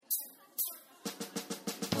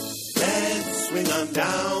Let's swing on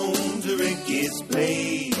down to Ricky's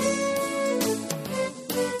place,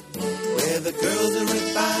 where the girls are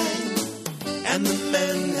refined and the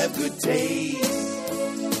men have good taste.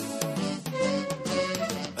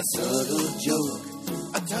 A subtle joke,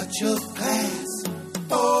 a touch of class,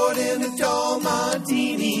 poured in a tall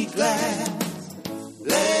martini glass.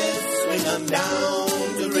 Let's swing on down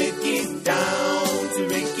to Ricky's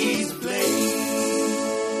place.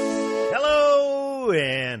 Hello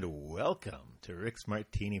and welcome to Rick's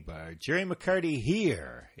Martini Bar. Jerry McCarty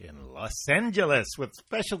here in Los Angeles with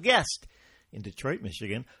special guest in Detroit,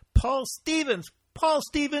 Michigan, Paul Stevens. Paul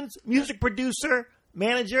Stevens, music producer,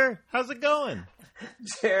 manager. How's it going?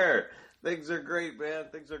 Jer, things are great, man.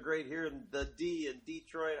 Things are great here in the D in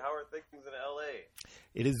Detroit. How are things in L.A.?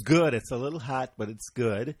 It is good. It's a little hot, but it's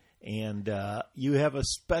good. And you have a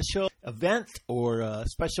special event or a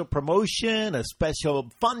special promotion, a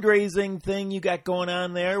special fundraising thing you got going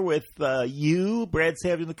on there with you, Brad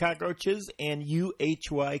Savage and the Cockroaches, and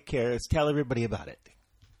UHY Cares. Tell everybody about it.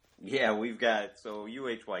 Yeah, we've got, so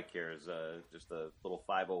UHY Cares, just a little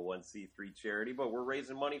 501c3 charity, but we're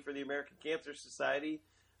raising money for the American Cancer Society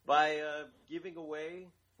by giving away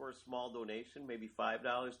for a small donation, maybe $5,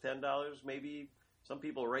 $10, maybe some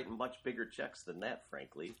people are writing much bigger checks than that,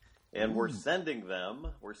 frankly. And we're sending them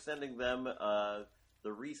the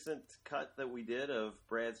recent cut that we did of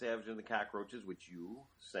Brad Savage and the Cockroaches, which you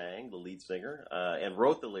sang, the lead singer, and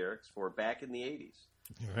wrote the lyrics for back in the 80s.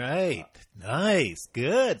 Right. Nice.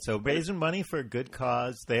 Good. So raising money for a good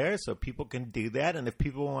cause there, so people can do that. And if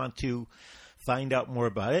people want to find out more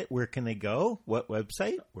about it, where can they go? What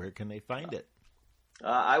website? Where can they find it?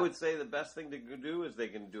 I would say the best thing to do is they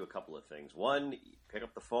can do a couple of things. One, pick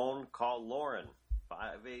up the phone, call Lauren,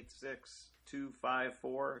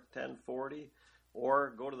 586-254-1040,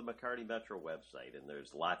 or go to the McCarty Metro website, and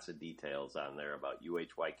there's lots of details on there about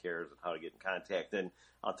UHY Cares and how to get in contact. And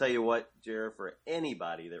I'll tell you what, Jared, for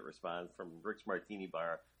anybody that responds from Rick's Martini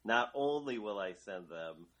Bar, not only will I send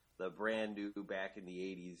them the brand new Back in the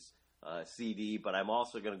 80s CD, but I'm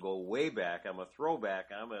also going to go way back. I'm a throwback.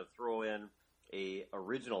 I'm going to throw in a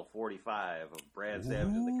original 45 of Brad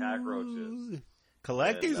Savage and the Cockroaches.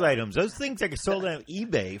 Collector's items. Those things are sold on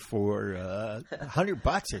eBay for $100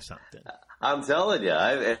 or something. I'm telling you.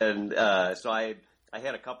 So I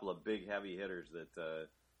had a couple of big heavy hitters that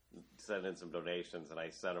sent in some donations, and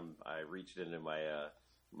I reached into my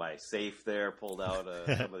safe there, pulled out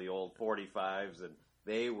some of the old 45s, and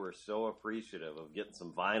they were so appreciative of getting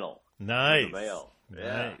some vinyl. Nice. In the mail.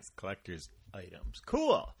 Yeah. Nice. Collector's items.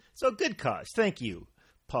 Cool. So good cause. Thank you,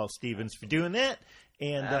 Paul Stevens, for doing that.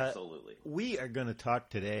 And absolutely. We are going to talk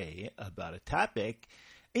today about a topic,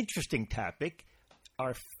 interesting topic,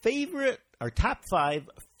 our top 5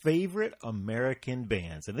 favorite American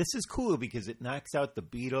bands. And this is cool because it knocks out the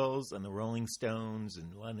Beatles and the Rolling Stones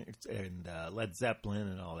and Led Zeppelin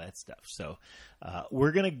and all that stuff. So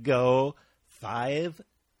we're going to go 5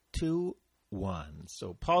 to 1.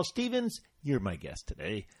 So Paul Stevens, you're my guest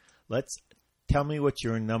today. Tell me what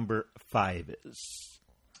your number 5 is.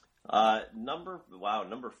 Number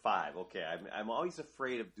 5. Okay, I'm always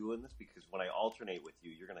afraid of doing this because when I alternate with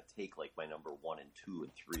you, you're going to take like my number 1 and 2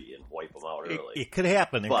 and 3 and wipe them out early. It could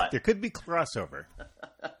happen. But there could be crossover.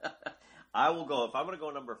 I will go. If I'm going to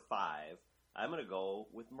go number 5, I'm going to go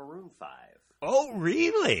with Maroon 5. Oh,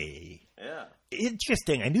 really? Yeah.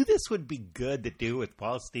 Interesting. I knew this would be good to do with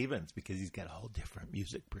Paul Stevens because he's got a whole different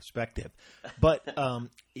music perspective. But,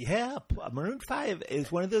 yeah, Maroon 5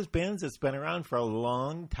 is one of those bands that's been around for a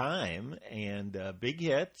long time and big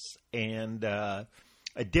hits and a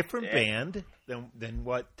different band than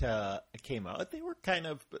what came out.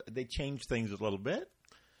 They changed things a little bit.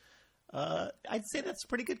 I'd say that's a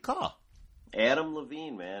pretty good call. Adam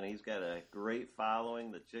Levine, man, he's got a great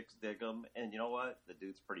following. The chicks dig him. And you know what? The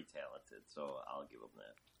dude's pretty talented, so I'll give him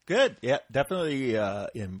that. Good. Yeah, definitely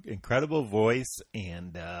incredible voice.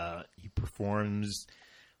 And he performs.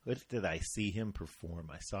 What did I see him perform?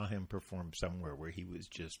 I saw him perform somewhere where he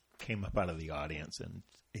came up out of the audience and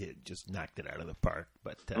it just knocked it out of the park.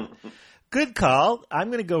 But good call. I'm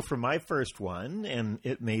going to go for my first one, and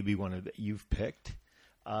it may be one that you've picked.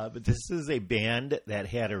 But this is a band that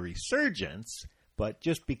had a resurgence, but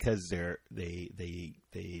just because they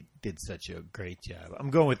did such a great job.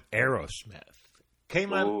 I'm going with Aerosmith.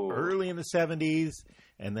 Came on early in the 70s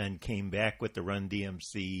and then came back with the Run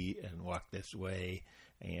DMC and Walk This Way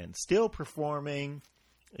and still performing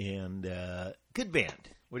and good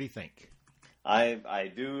band. What do you think?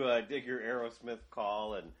 I do dig your Aerosmith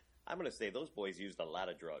call, and I'm going to say those boys used a lot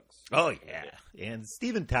of drugs. Oh, yeah. And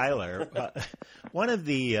Steven Tyler, one of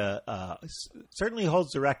the, certainly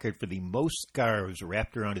holds the record for the most scarves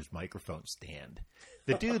wrapped around his microphone stand.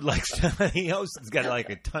 The dude likes he always has got like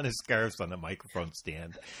a ton of scarves on the microphone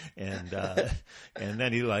stand. And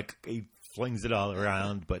then he flings it all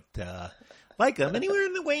around, but, like him anywhere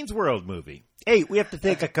in the Wayne's World movie. Hey, we have to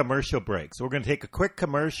take a commercial break. So we're going to take a quick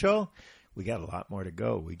commercial. We got a lot more to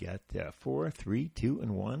go. We got 4, 3, 2,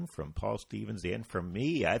 and 1 from Paul Stevens and from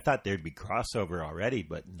me. I thought there'd be crossover already,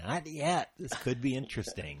 but not yet. This could be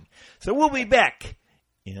interesting. So we'll be back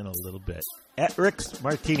in a little bit at Rick's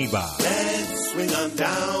Martini Bar. Let's swing on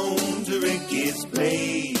down to Ricky's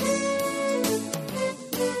place,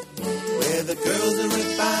 where the girls are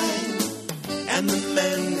refined and the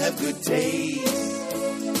men have good taste.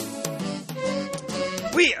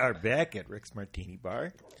 We are back at Rick's Martini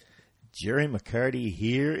Bar. Jerry McCarty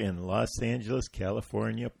here in Los Angeles,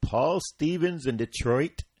 California. Paul Stevens in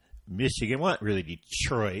Detroit, Michigan. Well, not really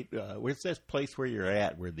Detroit. Where's that place where you're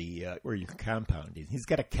at, where your compound is? He's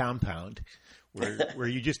got a compound where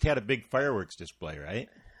you just had a big fireworks display, right?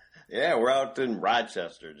 Yeah, we're out in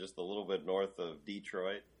Rochester, just a little bit north of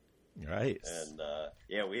Detroit. Right. And,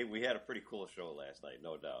 we had a pretty cool show last night,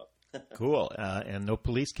 no doubt. Cool. And no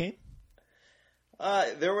police came?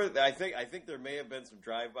 There were. I think there may have been some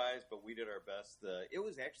drive-bys, but we did our best. It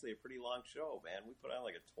was actually a pretty long show, man. We put on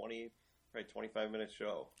like a 25-minute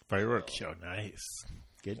show. Fireworks show, nice.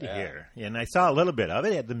 Good to hear. And I saw a little bit of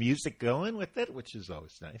it. Had the music going with it, which is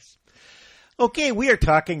always nice. Okay, we are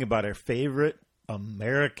talking about our favorite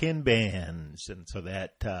American bands, and so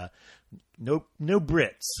that no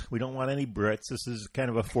Brits. We don't want any Brits. This is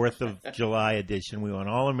kind of a 4th of July edition. We want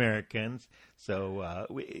all Americans. So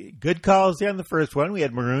good calls there on the first one. We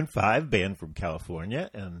had Maroon 5, band from California,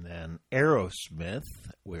 and then Aerosmith.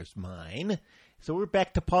 Where's mine? So we're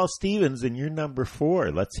back to Paul Stevens, and you're number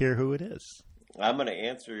 4. Let's hear who it is. I'm going to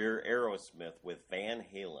answer your Aerosmith with Van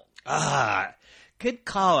Halen. Ah, good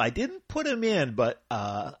call. I didn't put him in, but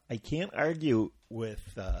I can't argue with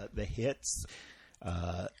the hits.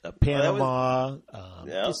 Panama,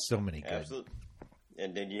 just so many good. Absolutely.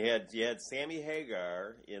 And then you had Sammy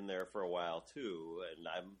Hagar in there for a while too, and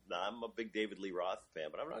I'm a big David Lee Roth fan,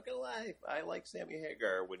 but I'm not gonna lie, I like Sammy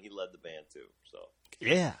Hagar when he led the band too. So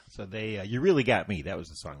yeah, so they You Really Got Me. That was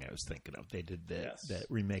the song I was thinking of. They did that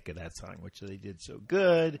remake of that song, which they did so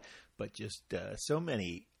good, but just so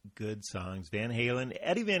many good songs. Van Halen,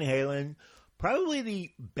 Eddie Van Halen, probably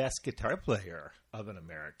the best guitar player of an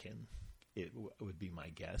American. It would be my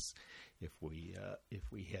guess if we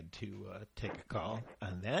had to take a call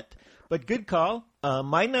on that. But good call.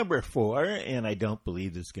 My number 4, and I don't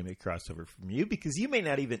believe this is going to be a crossover from you because you may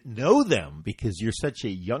not even know them because you're such a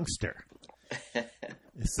youngster.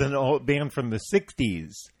 It's an old band from the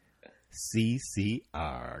 60s.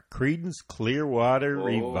 CCR, Creedence Clearwater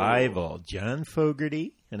Revival. John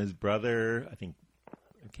Fogerty and his brother, I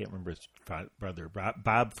can't remember his brother,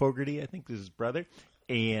 Bob Fogerty, I think is his brother.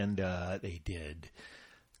 And they did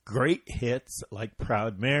great hits like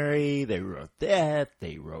Proud Mary. They wrote that.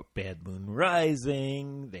 They wrote Bad Moon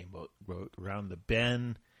Rising. They wrote Round the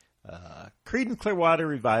Bend. Creedence Clearwater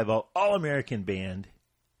Revival, all-American band,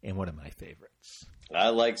 and one of my favorites. I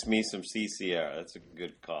likes me some CCR. That's a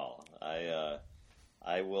good call. I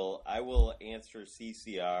will answer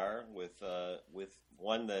CCR with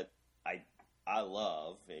one that I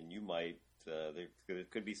love, and you might. There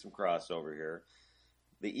could be some crossover here.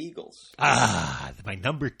 The Eagles. My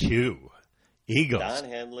number 2. Eagles. Don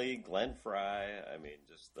Henley, Glenn Frey. I mean,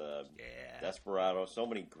 just Desperado. So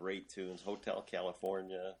many great tunes. Hotel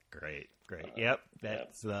California. Great. Yep.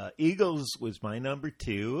 That's Eagles was my number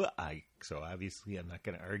 2. So obviously I'm not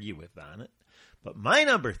going to argue with on it. But my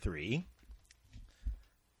number 3,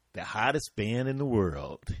 the hottest band in the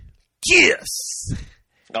world, Kiss.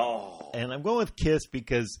 Oh. And I'm going with Kiss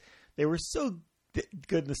because they were so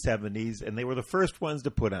good in the 70s, and they were the first ones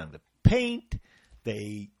to put on the paint.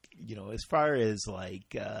 They, as far as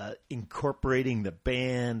like incorporating the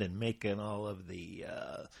band and making all of the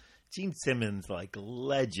Gene Simmons like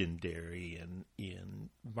legendary in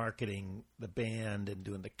marketing the band and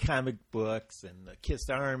doing the comic books and the Kiss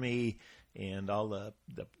Army and all the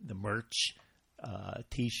merch,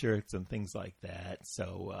 T-shirts and things like that.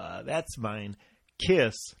 So that's mine.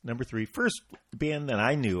 Kiss, number 3, first band that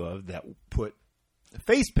I knew of that put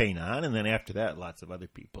face paint on, and then after that, lots of other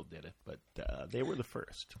people did it, but they were the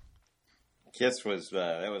first. Kiss was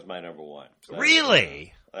that was my number 1. So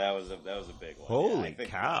really? That was a big one. Holy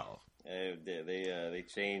cow! They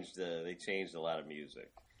changed a lot of music.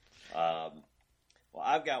 Well,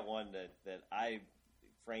 I've got one that I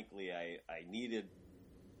frankly I needed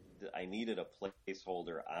needed a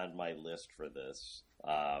placeholder on my list for this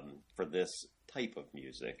type of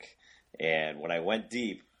music. And when I went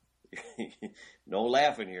deep, no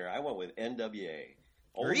laughing here, I went with NWA.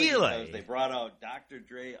 Only Really? Because they brought out Dr.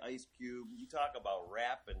 Dre, Ice Cube. You talk about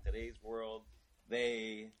rap in today's world.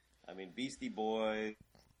 Beastie Boys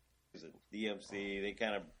and DMC, they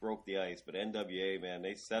kind of broke the ice. But NWA, man,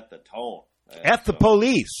 they set the tone. F the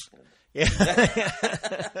police. Yeah.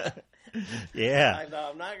 Yeah. I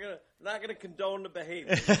know. I'm not gonna condone the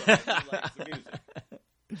behavior. But I do like the music.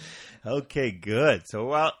 Okay, good.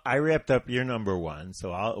 So, I wrapped up your number one.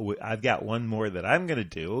 So I've got one more that I'm going to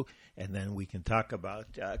do, and then we can talk about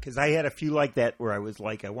because I had a few like that where I was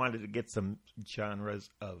like I wanted to get some genres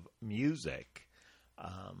of music.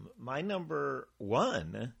 My number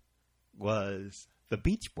one was the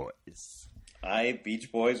Beach Boys.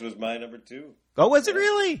 Beach Boys was my number two. Oh, was it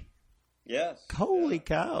really? Yes. Holy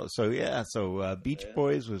cow! So Beach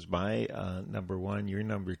Boys was my number one. Your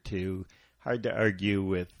number two. Hard to argue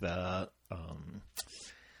with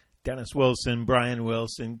Dennis Wilson, Brian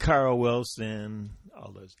Wilson, Carl Wilson,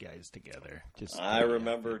 all those guys together. I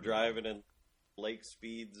remember driving in Lake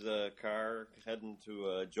Speed's car heading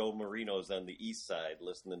to Joe Marino's on the east side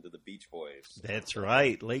listening to the Beach Boys. That's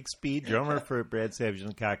right. Lake Speed, drummer for Brad Savage and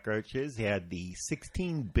the Cockroaches, had the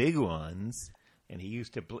 16 big ones, and he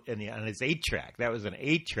used to play on his 8-track. That was an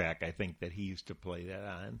 8-track, I think, that he used to play that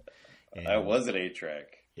on. And, that was an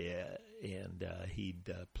 8-track. Yeah, and he'd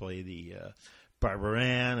play the Barbara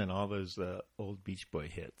Ann and all those old Beach Boy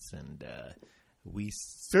hits, and we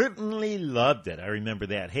certainly loved it. I remember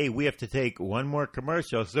that. Hey, we have to take one more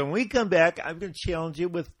commercial, so when we come back, I'm going to challenge you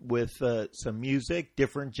with some music,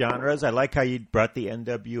 different genres. I like how you brought the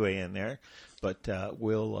NWA in there, but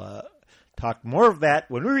we'll talk more of that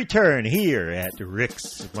when we return here at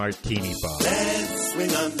Rick's Martini Bar. Let's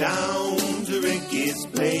swing on down to Ricky's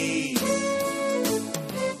place,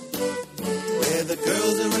 where the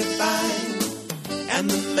girls are refined and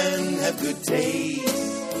the men have good taste.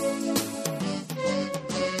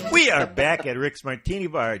 We are back at Rick's Martini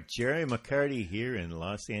Bar. Jerry McCarty here in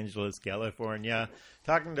Los Angeles, California,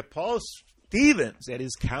 talking to Paul Stevens at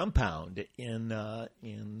his compound in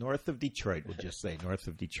north of Detroit. We'll just say north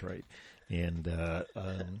of Detroit, and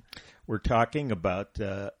we're talking about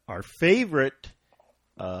our favorite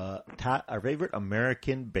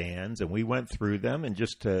American bands, and we went through them. And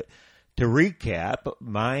just to recap,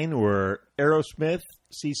 mine were Aerosmith,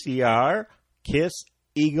 CCR, Kiss,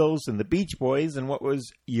 Eagles, and the Beach Boys. And what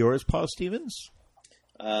was yours, Paul Stevens?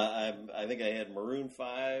 I think I had Maroon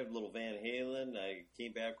 5, Little Van Halen. I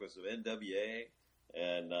came back with some NWA,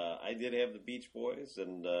 and I did have the Beach Boys,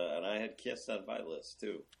 and I had Kiss on my list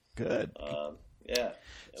too. Good. Yeah.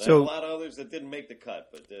 And So I have a lot of others that didn't make the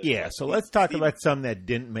cut, but so let's talk about some that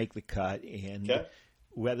didn't make the cut and Okay.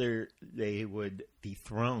 whether they would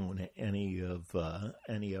dethrone any of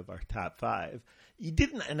our top five. You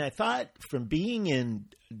didn't, and I thought from being in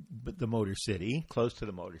the Motor City, close to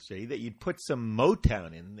the Motor City, that you'd put some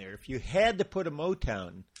Motown in there. If you had to put a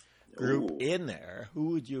Motown group in there, who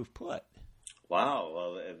would you have put? Wow.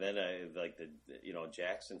 Well, and then I like the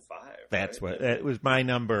Jackson 5. That's right? what that was my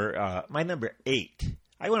number. My number 8.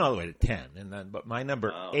 I went all the way to 10, but my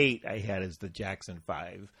number 8 I had as the Jackson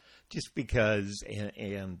 5, just because,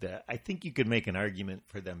 and I think you could make an argument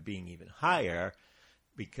for them being even higher,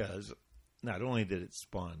 because not only did it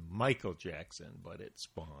spawn Michael Jackson, but it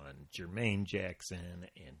spawned Jermaine Jackson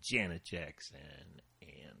and Janet Jackson,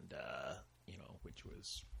 and which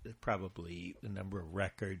was probably the number of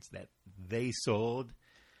records that they sold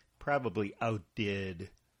probably outdid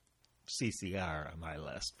CCR on my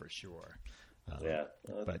list for sure.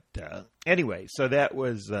 But anyway, so that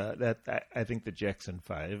was that. I think the Jackson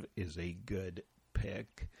 5 is a good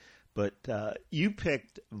pick, but you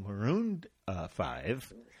picked Maroon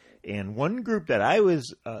 5, and one group that I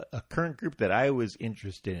was a current group that I was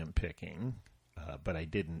interested in picking, but I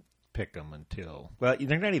didn't pick them until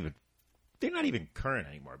they're not even current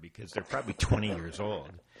anymore because they're probably 20 years old.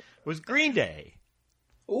 Was Green Day?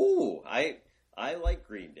 Ooh, I like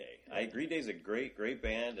Green Day. Green Day's a great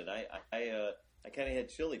band, and I kind of had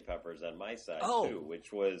Chili Peppers on my side too,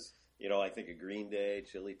 which was I think of Green Day,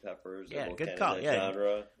 Chili Peppers, yeah, good kind call. of that yeah,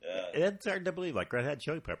 genre. It's hard to believe. Like Red Hot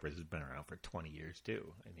Chili Peppers has been around for 20 years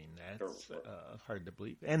too. I mean that's hard to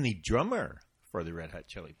believe. And the drummer for the Red Hot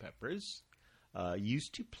Chili Peppers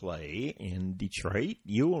used to play in Detroit.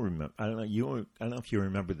 You will remember. I don't know if you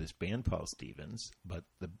remember this band, Paul Stevens, but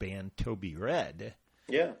the band Toby Red.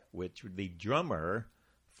 Yeah. Which the drummer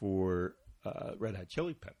for Red Hot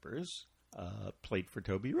Chili Peppers played for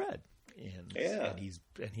Toby Red. and he's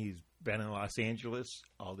been in Los Angeles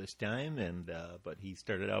all this time, but he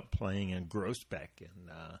started out playing in Groesbeck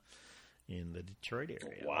in the Detroit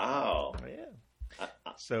area. Wow. Yeah.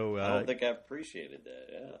 So I don't think I appreciated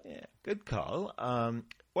that. Yeah, good call.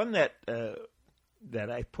 One that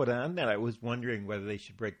I put on that I was wondering whether they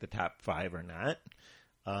should break the top 5 or not.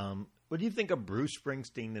 What do you think of Bruce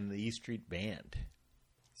Springsteen and the E Street Band?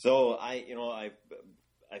 So I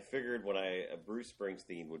figured Bruce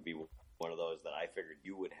Springsteen would be one of those that I figured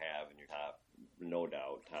you would have in your top, no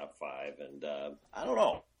doubt, top 5. And I don't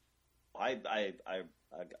know. I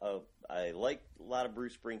like a lot of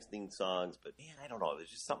Bruce Springsteen songs, but man, I don't know. There's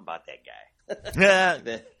just something about that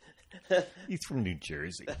guy. He's from New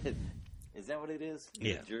Jersey. Is that what it is?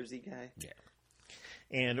 Yeah. New Jersey guy? Yeah.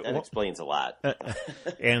 And that explains a lot.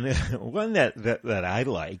 And one that I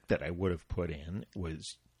liked that I would have put in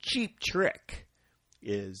was Cheap Trick.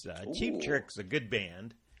 Cheap Trick's a good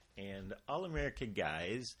band and all American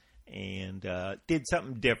guys, and did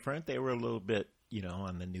something different. They were a little bit,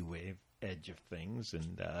 on the new wave edge of things,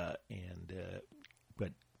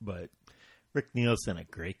 but Rick Nielsen, a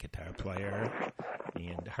great guitar player,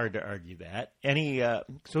 and hard to argue that.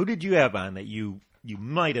 So who did you have on that you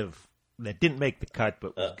might have that didn't make the cut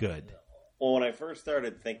but was good? Well, when I first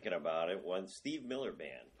started thinking about it, one Steve Miller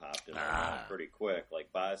Band popped in my mind pretty quick,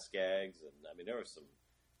 like Boz Scaggs, and there was some.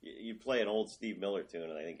 You play an old Steve Miller tune,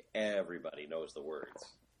 and I think everybody knows the words.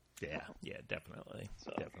 Yeah, definitely.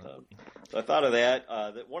 So I thought of that.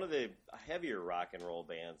 That one of the heavier rock and roll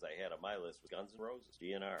bands I had on my list was Guns N' Roses,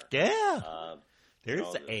 GNR. Yeah.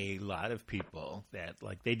 There's a lot of people that,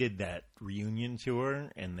 they did that reunion tour,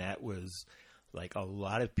 and that was, a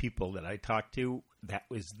lot of people that I talked to, that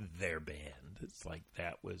was their band. It's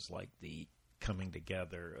that was, the coming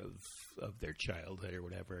together of their childhood or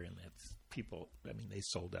whatever, and that's people, they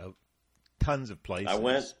sold out tons of places. I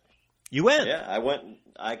went. You went? Yeah, I went.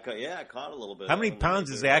 I caught a little bit. How many pounds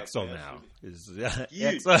is Axl now?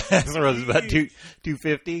 Axl is about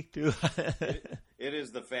 250. It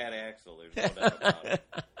is the fat Axl. There's no doubt about it.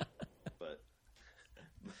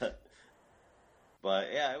 But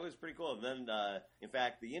yeah, it was pretty cool. And then, in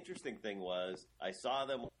fact, the interesting thing was I saw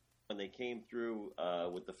them when they came through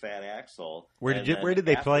with the fat Axl. Where did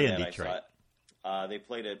they play in Detroit? They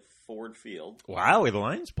played at Ford Field. Wow, where the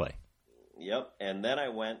Lions play. Yep, and then I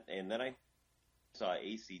went, and then I saw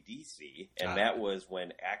AC/DC, and that was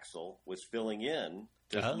when Axl was filling in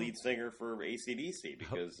as lead singer for AC/DC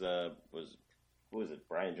because who was it?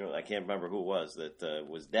 Brian Jones? I can't remember who it was that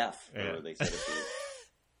was deaf. Yeah. Or they said if he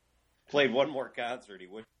played one more concert, he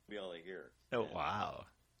wouldn't be able to hear. Oh wow!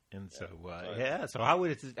 And so So how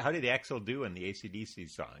did Axl do in the AC/DC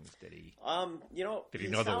songs? Did he? Did he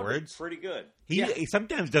know the words? Pretty good. He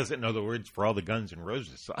sometimes doesn't know the words for all the Guns N'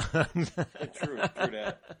 Roses songs. True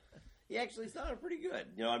that. He actually sounded pretty good.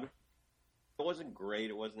 It wasn't great.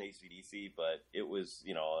 It wasn't AC/DC, but it was.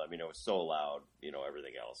 It was so loud.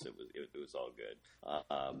 Everything else. It was all good.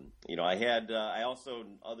 I had. I also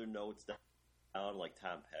other notes down like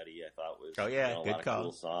Tom Petty. I thought was. Oh yeah, a good lot call. Of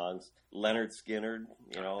cool songs. Leonard Skinner.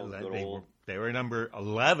 They were number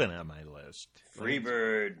 11 on my list.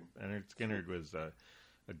 Freebird. Leonard Skinner was a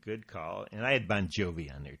good call, and I had Bon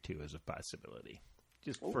Jovi on there too as a possibility,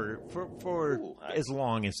 just for as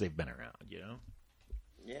long as they've been around.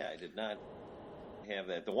 Yeah, I did not have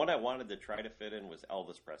that. The one I wanted to try to fit in was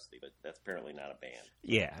Elvis Presley, but that's apparently not a band.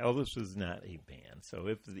 Yeah, Elvis was not a band.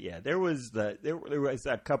 So there was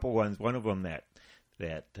a couple ones. One of them that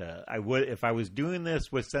I would, if I was doing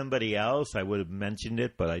this with somebody else, I would have mentioned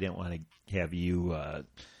it, but I didn't want to have you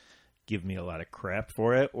give me a lot of crap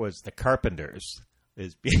for it. Was the Carpenters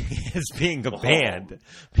as being a band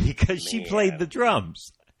because she played the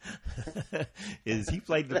drums. He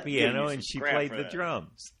played the piano and she played the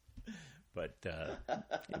drums.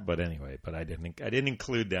 But anyway, I didn't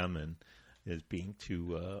include them as being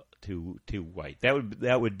too white.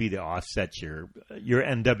 That would be the offset. Your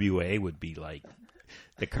NWA would be like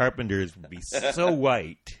the Carpenters would be so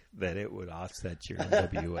white that it would offset your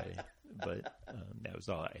NWA. But that was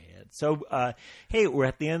all I had. So hey, we're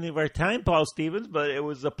at the end of our time, Paul Stevens. But it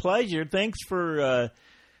was a pleasure. Thanks for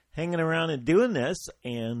hanging around and doing this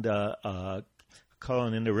and.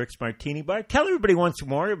 Calling into Rick's Martini Bar. Tell everybody once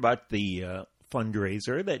more about the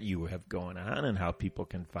fundraiser that you have going on and how people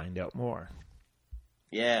can find out more.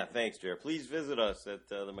 Yeah, thanks, Jared. Please visit us at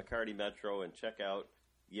the McCarty Metro and check out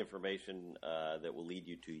the information that will lead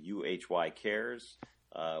you to UHY Cares.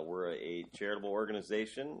 We're a charitable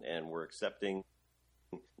organization, and we're accepting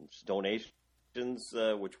donations,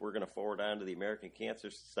 which we're going to forward on to the American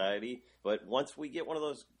Cancer Society. But once we get one of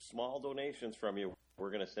those small donations from you, we're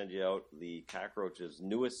going to send you out the Cockroaches'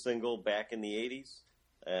 newest single, Back in the 80s,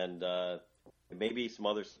 and maybe some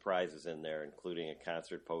other surprises in there, including a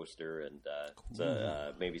concert poster and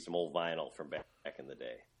maybe some old vinyl from back in the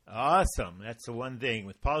day. Awesome. That's the one thing.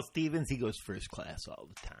 With Paul Stevens, he goes first class all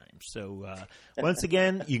the time. So once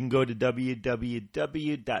again, you can go to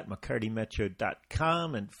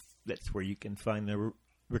www.mccartymetro.com, and that's where you can find the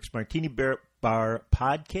Rick's Martini Bar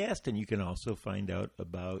podcast, and you can also find out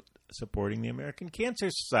about supporting the American Cancer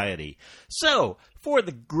Society. So, for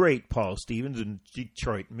the great Paul Stevens in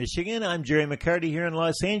Detroit, Michigan, I'm Jerry McCarty here in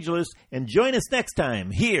Los Angeles, and join us next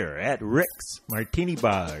time here at Rick's Martini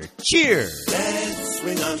Bar. Cheers! Let's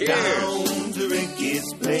swing on down to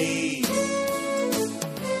Ricky's place,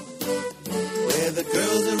 where the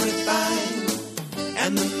girls are refined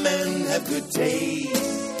and the men have good taste.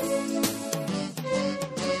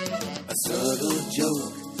 A subtle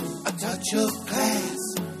joke, a touch of class,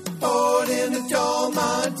 poured in a tall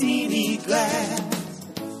martini glass.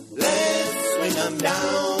 Let's swing 'em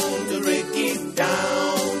down